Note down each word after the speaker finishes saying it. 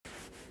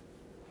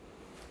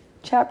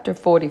Chapter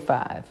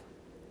 45.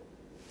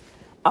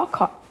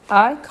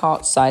 I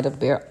caught sight of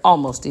Bear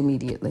almost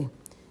immediately,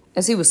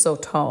 as he was so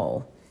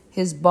tall,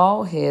 his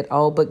bald head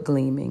all but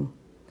gleaming.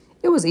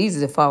 It was easy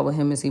to follow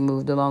him as he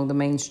moved along the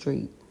main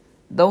street,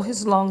 though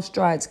his long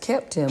strides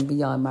kept him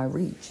beyond my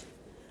reach.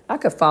 I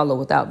could follow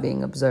without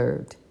being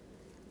observed.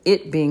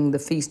 It being the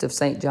feast of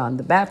St. John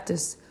the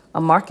Baptist,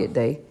 a market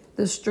day,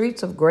 the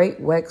streets of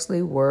Great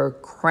Wexley were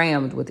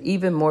crammed with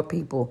even more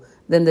people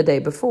than the day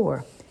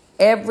before.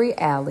 Every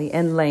alley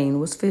and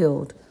lane was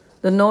filled.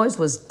 The noise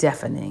was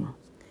deafening.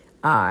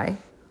 I,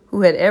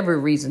 who had every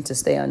reason to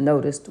stay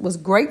unnoticed, was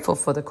grateful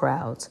for the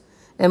crowds,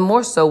 and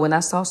more so when I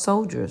saw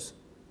soldiers.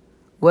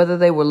 Whether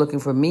they were looking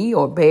for me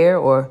or Bear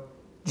or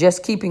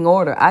just keeping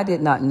order, I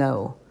did not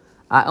know.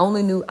 I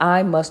only knew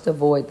I must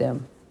avoid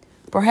them.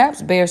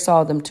 Perhaps Bear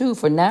saw them too,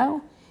 for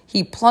now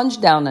he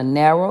plunged down a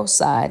narrow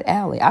side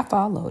alley. I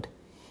followed.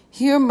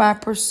 Here my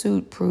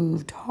pursuit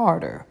proved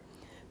harder,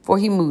 for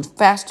he moved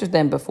faster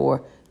than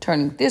before,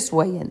 turning this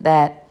way and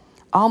that,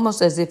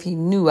 almost as if he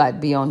knew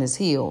I'd be on his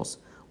heels.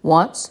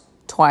 Once,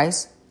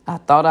 twice, I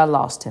thought I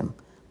lost him.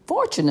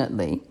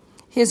 Fortunately,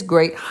 his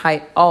great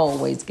height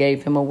always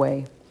gave him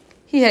away.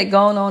 He had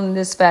gone on in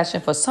this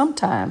fashion for some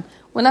time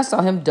when I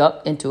saw him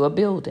duck into a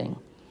building.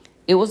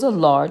 It was a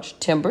large,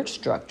 timbered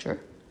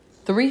structure,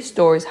 3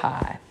 stories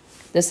high,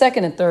 the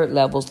second and third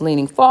levels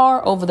leaning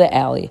far over the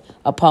alley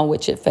upon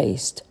which it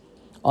faced.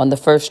 On the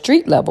first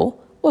street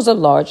level was a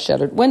large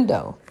shuttered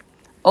window.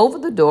 Over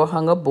the door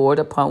hung a board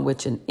upon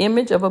which an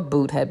image of a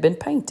boot had been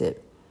painted.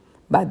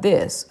 By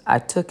this, I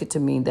took it to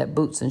mean that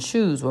boots and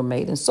shoes were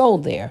made and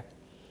sold there.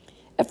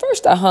 At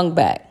first, I hung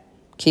back,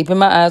 keeping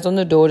my eyes on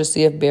the door to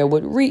see if Bear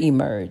would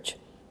re-emerge.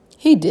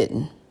 He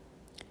didn't.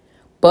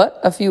 But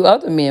a few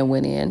other men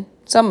went in,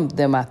 some of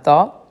them, I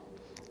thought,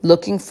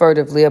 looking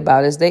furtively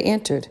about as they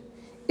entered.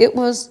 It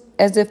was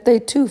as if they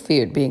too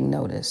feared being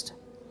noticed.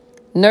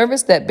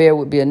 Nervous that Bear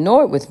would be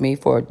annoyed with me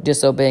for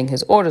disobeying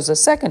his orders a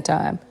second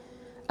time,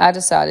 I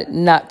decided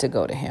not to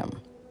go to him,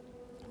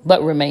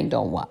 but remained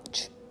on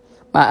watch,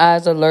 my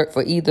eyes alert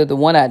for either the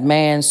one-eyed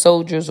man,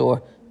 soldiers,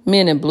 or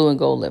men in blue and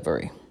gold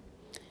livery.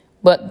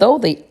 But though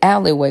the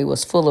alleyway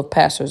was full of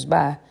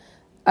passers-by,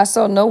 I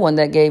saw no one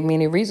that gave me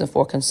any reason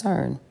for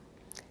concern.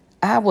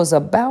 I was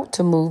about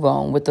to move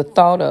on with the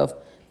thought of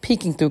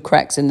peeking through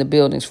cracks in the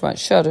building's front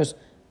shutters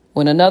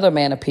when another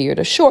man appeared,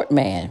 a short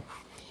man.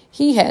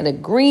 He had a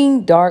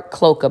green, dark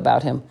cloak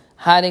about him,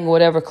 hiding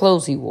whatever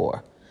clothes he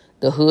wore.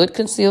 The hood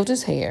concealed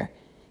his hair.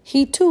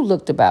 He, too,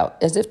 looked about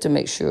as if to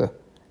make sure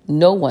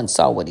no one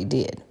saw what he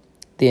did.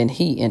 Then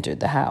he entered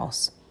the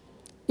house.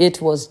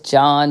 It was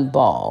John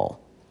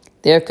Ball.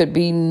 There could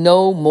be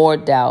no more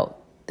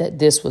doubt that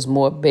this was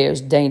more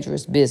Bear's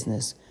dangerous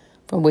business,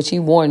 from which he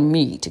warned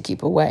me to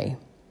keep away.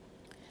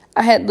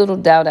 I had little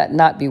doubt I'd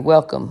not be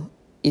welcome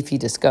if he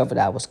discovered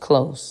I was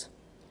close.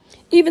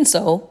 Even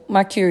so,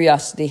 my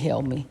curiosity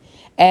held me.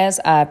 As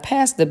I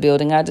passed the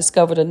building, I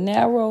discovered a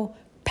narrow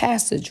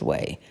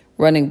passageway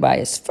running by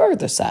its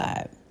further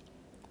side.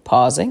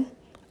 Pausing,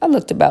 I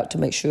looked about to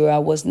make sure I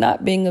was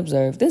not being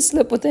observed, then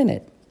slipped within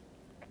it.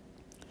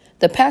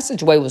 The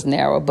passageway was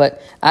narrow,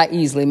 but I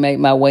easily made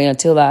my way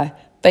until I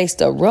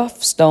faced a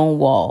rough stone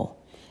wall.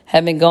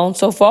 Having gone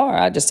so far,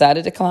 I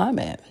decided to climb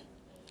it.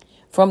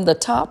 From the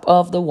top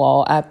of the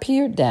wall, I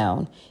peered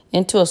down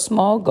into a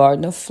small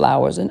garden of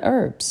flowers and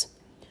herbs.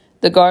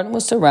 The garden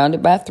was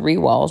surrounded by 3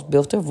 walls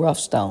built of rough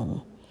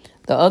stone,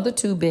 the other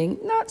 2 being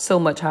not so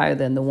much higher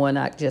than the one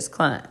I just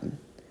climbed.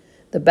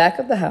 The back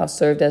of the house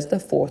served as the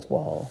 4th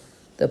wall.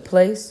 The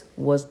place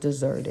was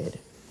deserted.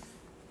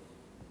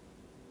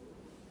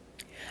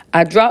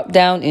 I dropped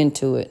down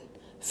into it,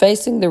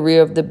 facing the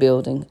rear of the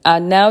building. I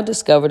now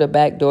discovered a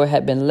back door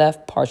had been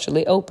left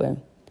partially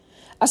open.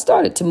 I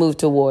started to move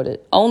toward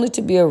it, only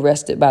to be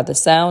arrested by the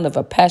sound of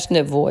a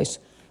passionate voice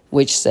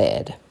which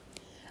said,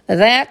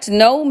 "That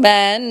no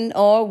man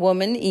or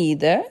woman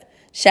either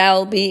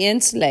shall be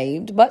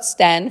enslaved, but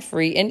stand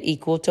free and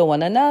equal to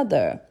one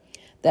another.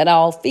 That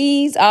all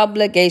fees,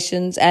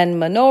 obligations, and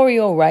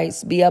manorial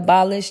rights be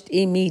abolished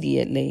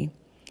immediately.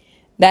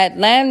 That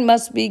land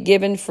must be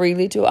given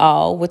freely to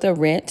all with a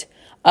rent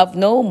of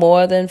no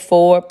more than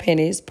 4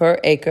 pennies per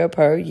acre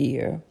per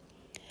year.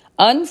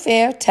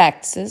 Unfair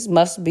taxes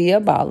must be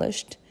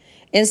abolished.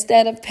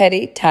 Instead of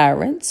petty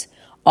tyrants,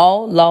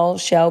 all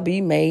laws shall be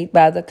made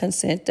by the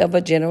consent of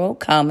a general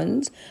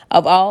commons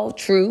of all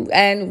true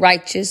and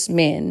righteous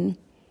men.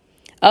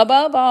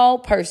 Above all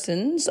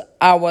persons,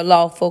 our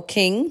lawful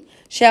king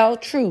shall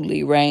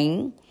truly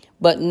reign,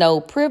 but no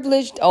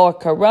privileged or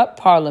corrupt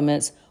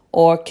parliaments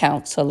or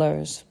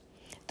councillors.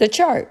 The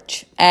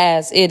church,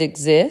 as it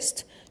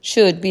exists,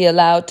 should be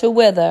allowed to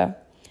wither.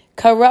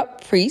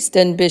 Corrupt priests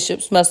and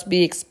bishops must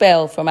be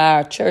expelled from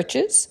our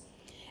churches.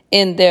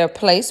 In their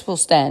place will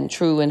stand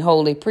true and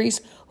holy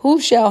priests who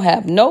shall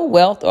have no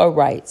wealth or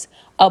rights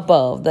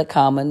above the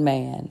common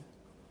man."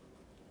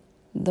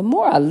 The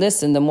more I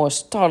listened, the more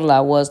startled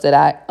I was that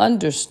I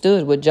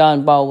understood what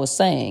John Ball was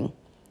saying,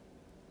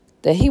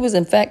 that he was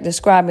in fact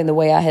describing the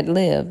way I had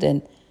lived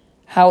and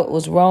how it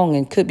was wrong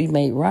and could be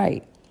made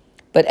right.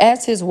 But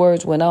as his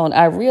words went on,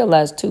 I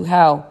realized too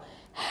how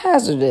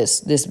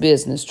hazardous this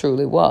business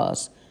truly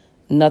was.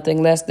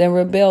 Nothing less than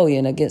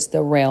rebellion against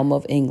the realm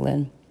of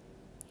England.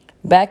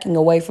 Backing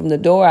away from the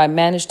door, I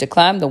managed to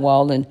climb the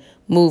wall and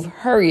move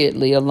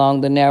hurriedly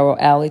along the narrow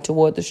alley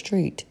toward the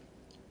street.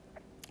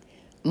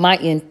 My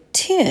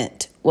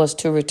intent was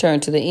to return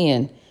to the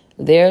inn,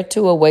 there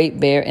to await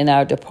Bear and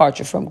our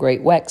departure from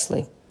Great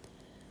Wexley.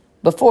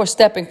 Before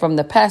stepping from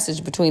the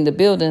passage between the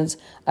buildings,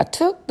 I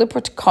took the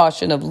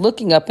precaution of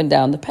looking up and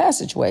down the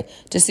passageway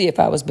to see if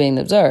I was being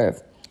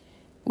observed,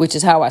 which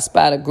is how I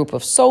spied a group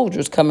of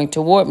soldiers coming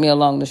toward me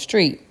along the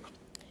street.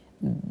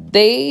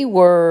 They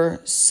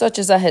were such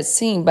as I had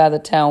seen by the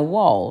town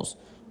walls,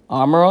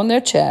 armor on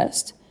their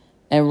chest,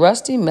 and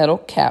rusty metal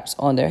caps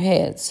on their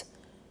heads.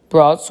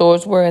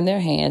 Broadswords were in their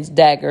hands,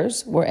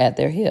 daggers were at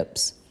their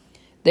hips.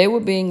 They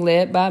were being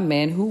led by a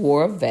man who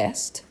wore a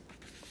vest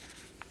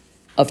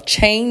of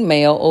chain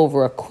mail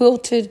over a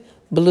quilted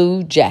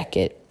blue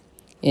jacket.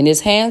 In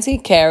his hands he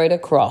carried a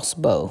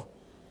crossbow.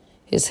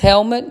 His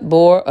helmet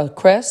bore a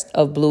crest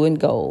of blue and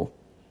gold,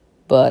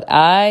 but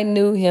I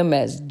knew him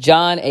as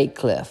John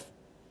Aycliffe.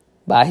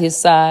 By his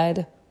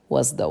side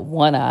was the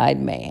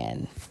one-eyed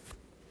man.